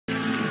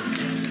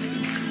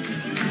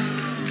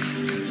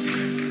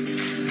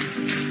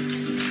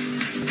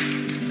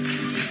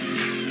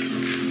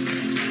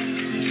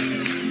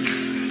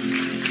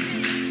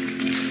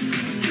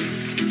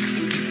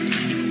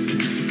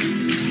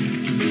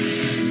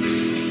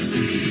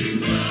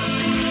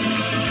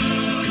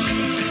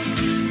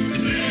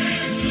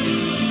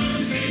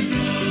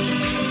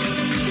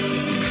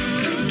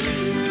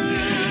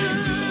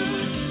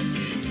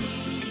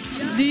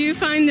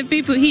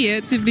people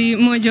here to be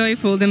more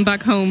joyful than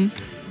back home?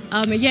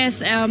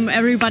 Yes,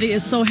 everybody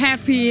is so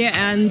happy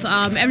and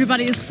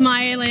everybody is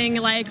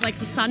smiling like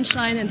the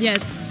sunshine. And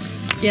yes,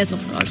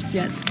 of course,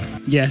 yes.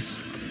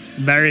 Yes,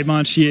 very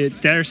much.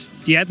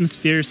 The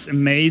atmosphere is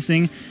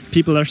amazing.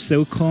 People are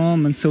so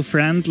calm and so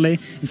friendly.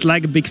 It's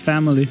like a big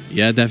family.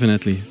 Yeah,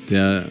 definitely. They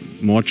are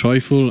more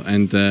joyful,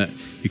 and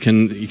you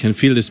can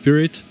feel the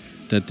spirit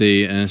that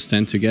they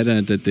stand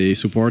together, that they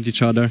support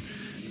each other,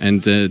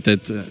 and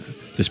that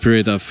the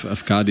spirit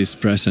of God is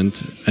present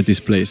at this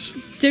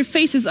place. Their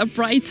faces are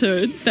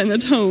brighter than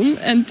at home,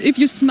 and if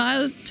you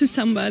smile to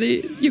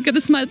somebody, you get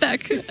a smile back.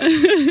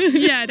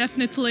 Yeah,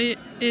 definitely.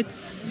 It's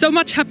so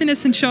much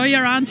happiness and joy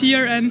around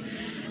here, and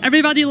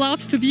everybody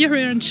loves to be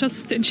here and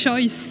just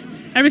enjoys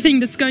everything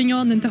that's going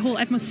on and the whole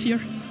atmosphere.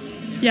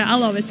 Yeah, I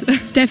love it.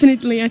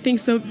 Definitely, I think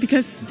so,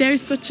 because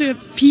there's such a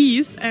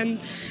peace, and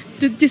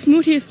this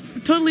mood here is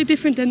totally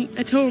different than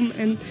at home.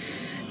 And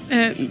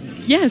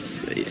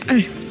yes,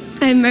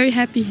 I'm very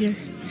happy here.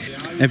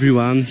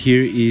 Everyone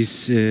here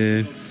is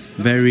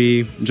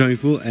very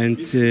joyful, and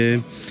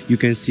you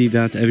can see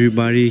that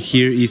everybody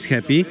here is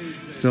happy.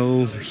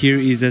 So here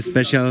is a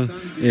special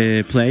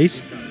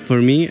place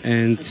for me,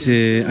 and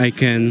I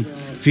can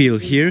feel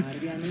here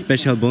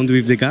special bond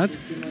with the God,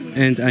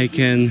 and I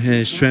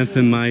can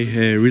strengthen my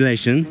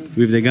relation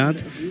with the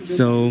God.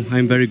 So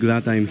I'm very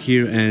glad I'm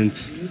here, and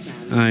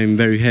I'm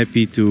very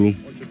happy to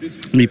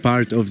be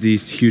part of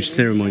this huge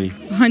ceremony.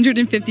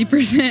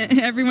 150%.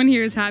 Everyone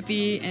here is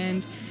happy,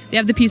 and they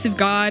have the peace of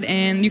God,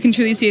 and you can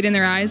truly see it in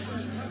their eyes.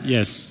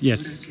 Yes,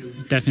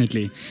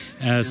 definitely.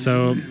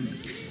 So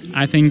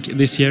I think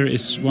this year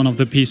is one of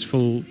the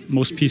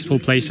most peaceful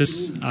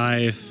places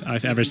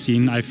I've ever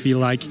seen. I feel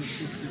like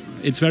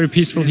it's very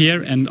peaceful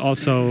here, and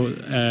also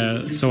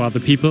so are the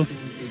people.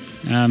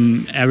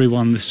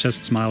 Everyone is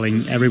just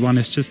smiling. Everyone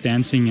is just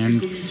dancing,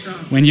 and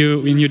when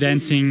you're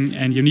dancing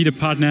and you need a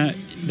partner,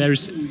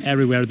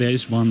 everywhere there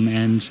is one,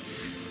 and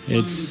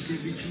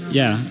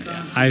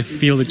I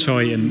feel the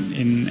joy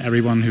in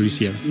everyone who is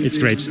here. It's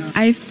great.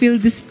 I feel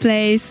this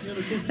place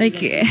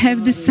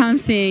have this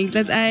something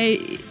that I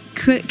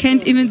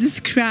can't even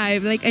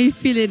describe. I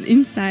feel it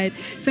inside.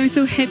 So I'm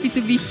so happy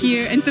to be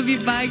here and to be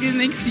back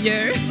next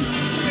year.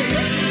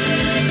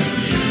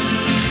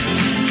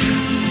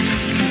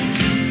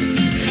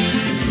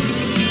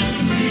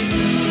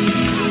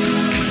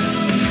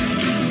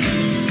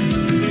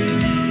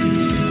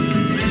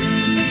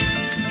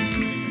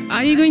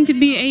 Are you going to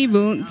be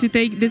able to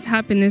take this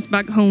happiness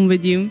back home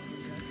with you?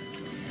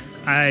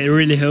 I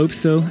really hope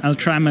so. I'll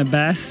try my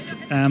best.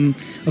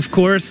 Of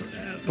course,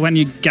 when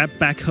you get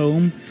back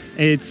home,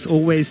 it's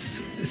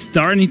always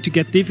starting to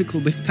get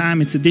difficult with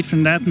time. It's a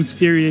different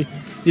atmosphere.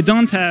 You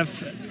don't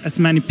have as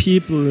many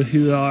people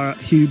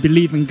who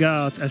believe in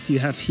God as you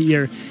have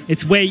here.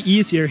 It's way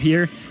easier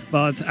here,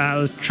 but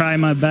I'll try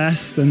my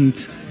best and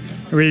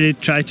really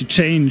try to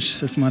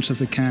change as much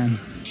as I can.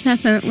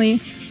 Definitely.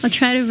 I'll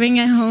try to bring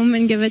it home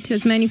and give it to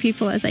as many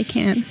people as I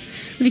can.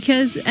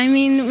 Because,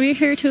 we're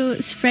here to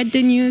spread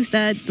the news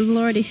that the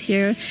Lord is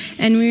here,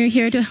 and we're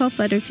here to help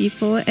other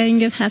people and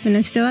give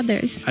happiness to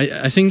others.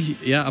 I think,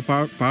 a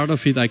part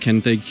of it I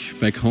can take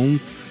back home.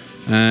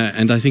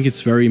 And I think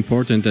it's very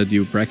important that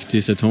you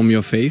practice at home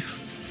your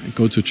faith,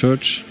 go to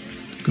church,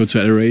 go to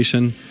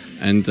adoration,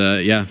 and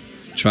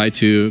try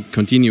to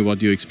continue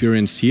what you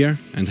experienced here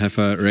and have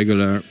a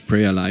regular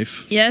prayer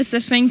life. Yes, I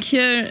think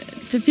here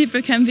the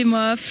people can be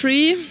more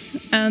free,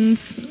 and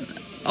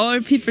all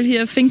people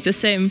here think the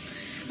same.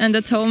 And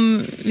at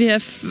home we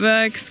have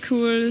work,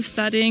 school,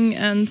 studying,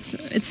 and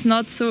it's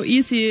not so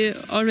easy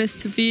always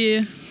to be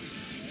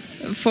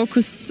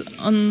focused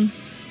on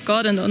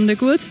God and on the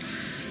good.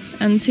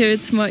 And here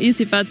it's more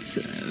easy, but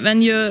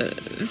when you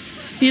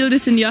feel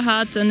this in your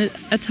heart, and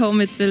at home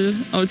it will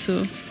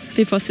also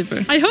be possible.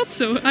 I hope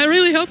so. I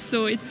really hope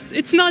so.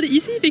 It's not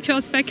easy,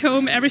 because back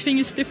home everything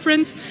is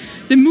different.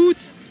 The mood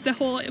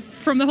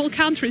from the whole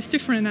country is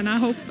different, and I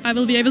hope I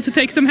will be able to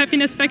take some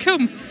happiness back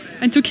home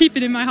and to keep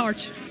it in my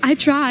heart. I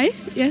try,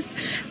 yes,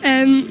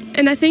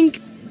 and I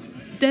think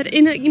that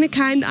in a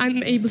kind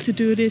I'm able to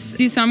do this.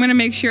 So I'm going to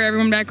make sure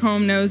everyone back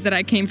home knows that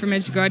I came from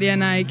Medjugorje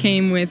and I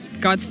came with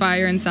God's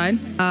fire inside.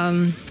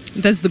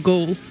 That's the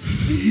goal.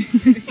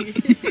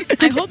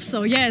 I hope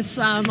so, yes.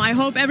 I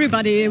hope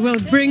everybody will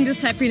bring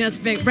this happiness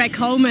back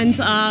home, and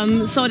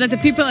so that the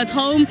people at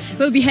home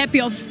will be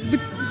happy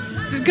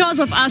because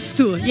of us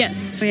too,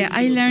 yes. Yeah,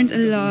 I learned a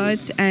lot,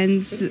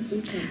 and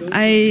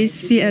I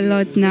see a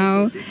lot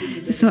now.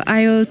 So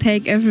I will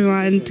take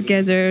everyone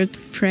together to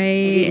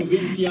pray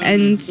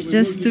and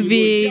just to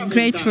be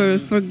grateful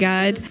for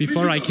God.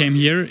 Before I came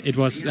here, it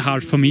was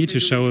hard for me to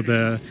show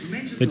the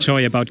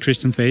joy about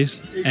Christian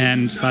faith,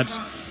 but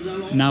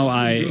now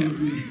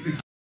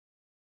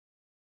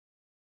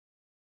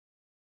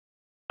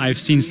I've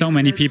seen so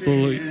many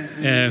people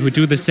who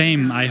do the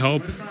same. I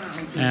hope.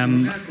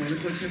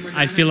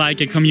 I feel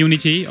like a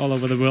community all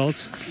over the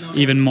world,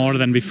 even more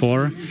than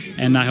before,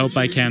 and I hope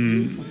I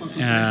can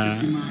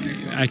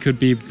I could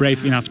be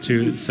brave enough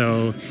to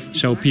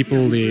show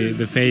people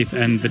the faith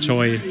and the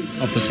joy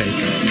of the faith.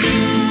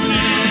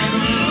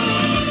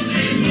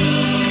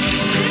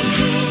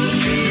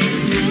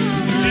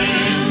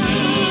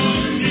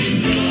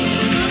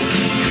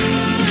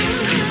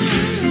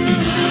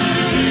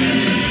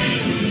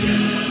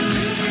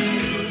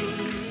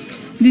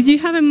 Did you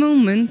have a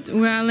moment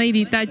where a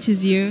lady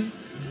touches you?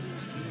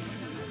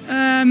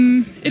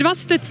 It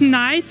was that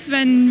night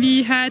when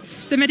we had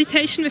the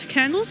meditation with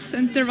candles,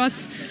 and there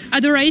was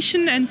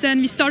adoration, and then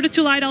we started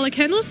to light all the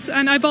candles,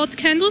 and I bought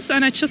candles,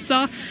 and I just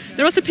saw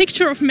there was a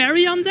picture of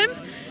Mary on them,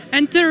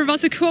 and there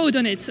was a quote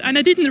on it, and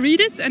I didn't read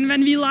it, and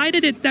when we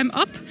lighted them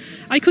up,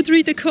 I could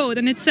read the quote,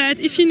 and it said,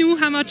 "If you knew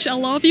how much I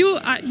love you,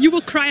 you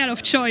will cry out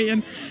of joy."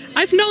 And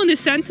I've known this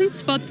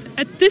sentence, but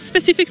at this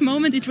specific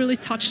moment, it really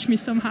touched me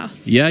somehow.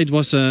 Yeah, it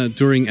was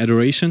during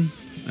adoration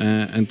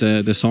and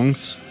the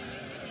songs.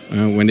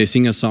 When they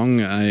sing a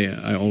song,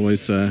 I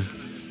always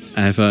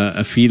have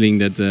a feeling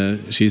that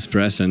she's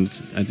present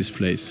at this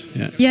place.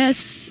 Yeah.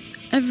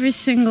 Yes, every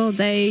single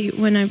day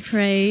when I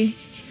pray,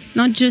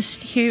 not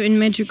just here in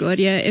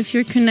Medjugorje, if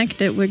you're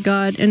connected with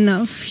God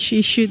enough,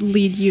 she should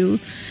lead you.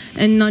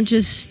 And not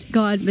just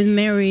God, but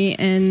Mary,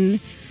 and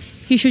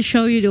He should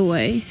show you the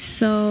way.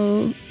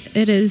 So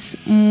it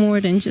is more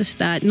than just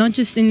that. Not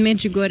just in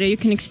Medjugorje, you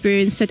can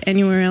experience it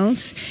anywhere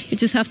else. You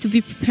just have to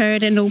be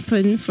prepared and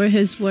open for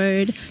His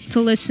word, to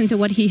listen to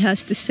what He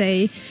has to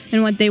say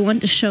and what they want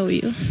to show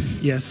you.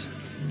 Yes.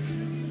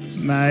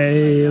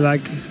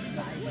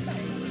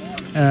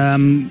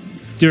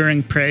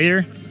 During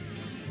prayer,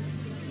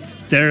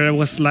 there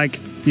was like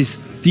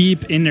this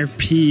deep inner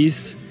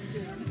peace,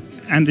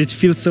 and it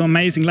feels so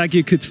amazing, like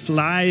you could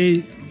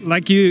fly,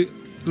 like you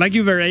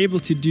were able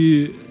to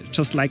do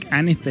just like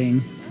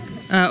anything.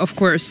 Of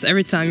course,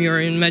 every time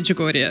you're in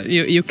Medjugorje,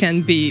 you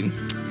can be,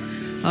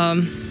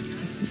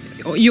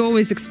 you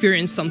always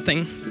experience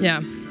something,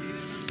 yeah,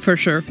 for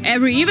sure.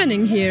 Every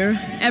evening here,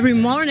 every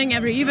morning,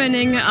 every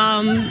evening,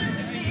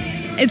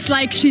 it's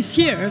like she's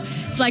here.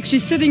 It's like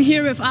she's sitting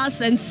here with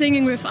us and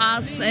singing with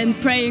us and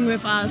praying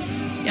with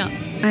us. Yeah.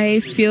 I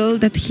feel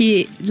that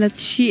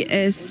she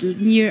is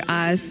near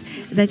us,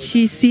 that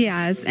she sees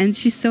us, and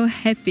she's so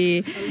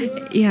happy.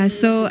 Yeah,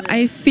 so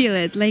I feel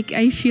it. Like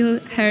I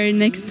feel her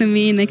next to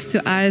me, next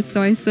to us.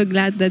 So I'm so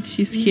glad that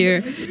she's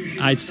here.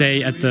 I'd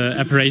say at the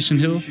Apparition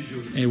Hill.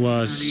 It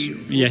was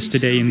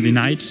yesterday in the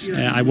night.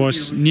 I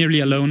was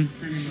nearly alone.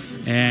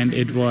 And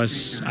it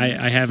was,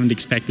 I haven't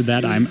expected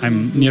that.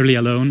 I'm nearly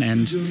alone,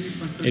 and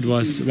it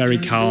was very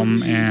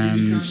calm,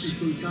 and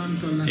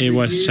it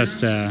was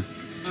just a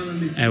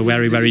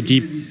very, very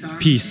deep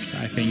peace,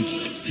 I think,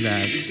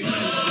 that,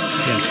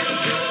 yes.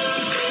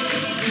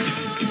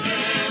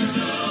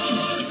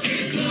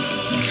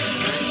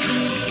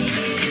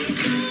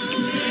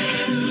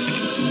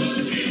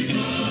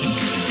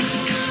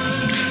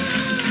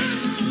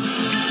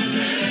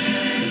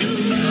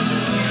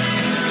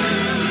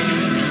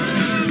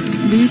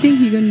 Do you think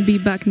you're going to be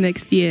back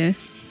next year?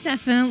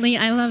 Definitely,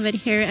 I love it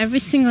here. Every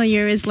single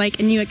year is like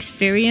a new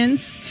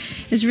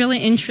experience. It's really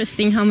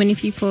interesting how many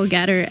people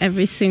gather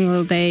every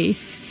single day,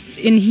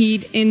 in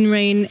heat, in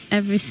rain,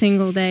 every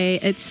single day.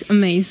 It's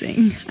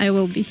amazing. I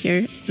will be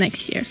here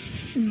next year.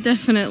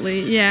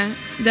 Definitely, yeah,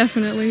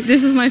 definitely.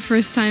 This is my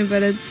first time,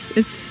 but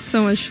it's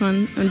so much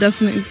fun. I'm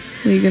definitely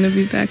going to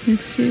be back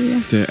next year. Yeah.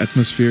 The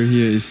atmosphere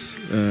here is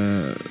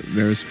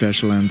very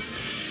special, and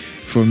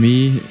for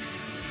me,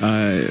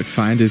 I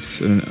find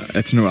it's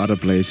no other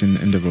place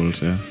in the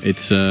world. Yeah.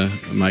 It's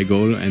my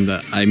goal, and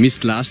I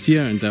missed last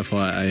year, and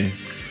therefore I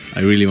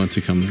really want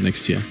to come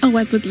next year. Oh,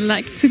 I would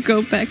like to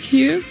go back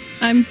here.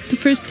 I'm the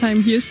first time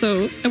here,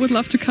 so I would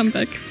love to come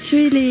back. It's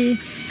really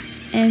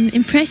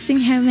impressing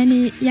how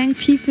many young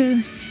people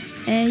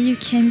you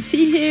can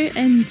see here,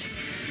 and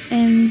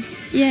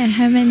yeah,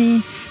 how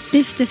many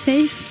live the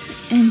faith.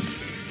 And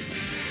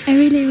I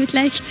really would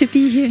like to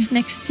be here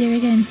next year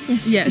again.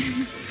 Yes.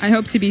 Yes. I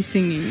hope to be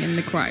singing in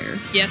the choir.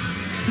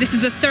 Yes, this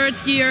is the third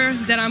year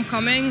that I'm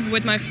coming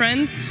with my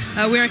friend.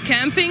 We're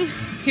camping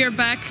here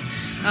back,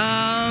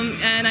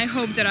 and I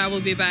hope that I will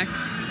be back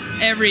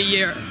every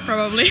year,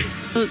 probably.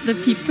 The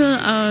people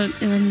are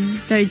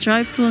very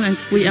joyful, and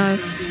we are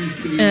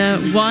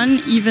one,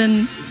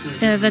 even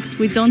that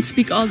we don't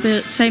speak all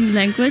the same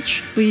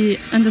language. We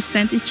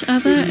understand each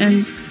other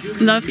and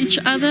love each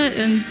other,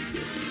 and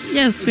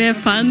yes, we have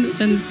fun,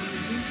 and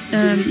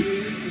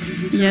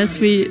yes,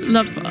 we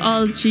love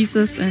all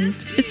Jesus, and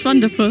it's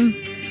wonderful.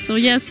 So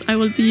yes, I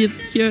will be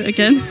here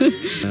again.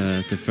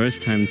 The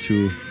first time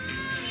to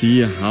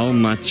see how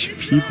much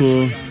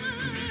people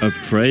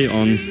pray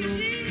on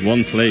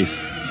one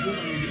place.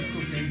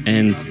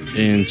 And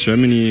in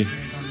Germany,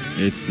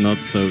 it's not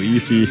so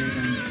easy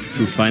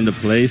to find a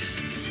place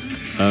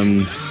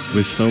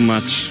with so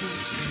much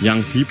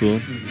young people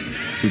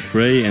to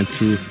pray and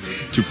to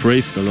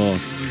praise the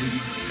Lord.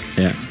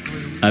 Yeah,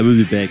 I will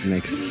be back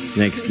next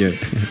year.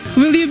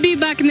 Will you be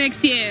back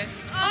next year?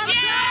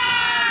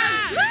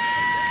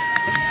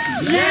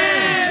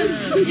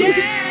 Yes!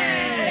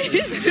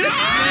 Yes!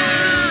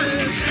 Yes!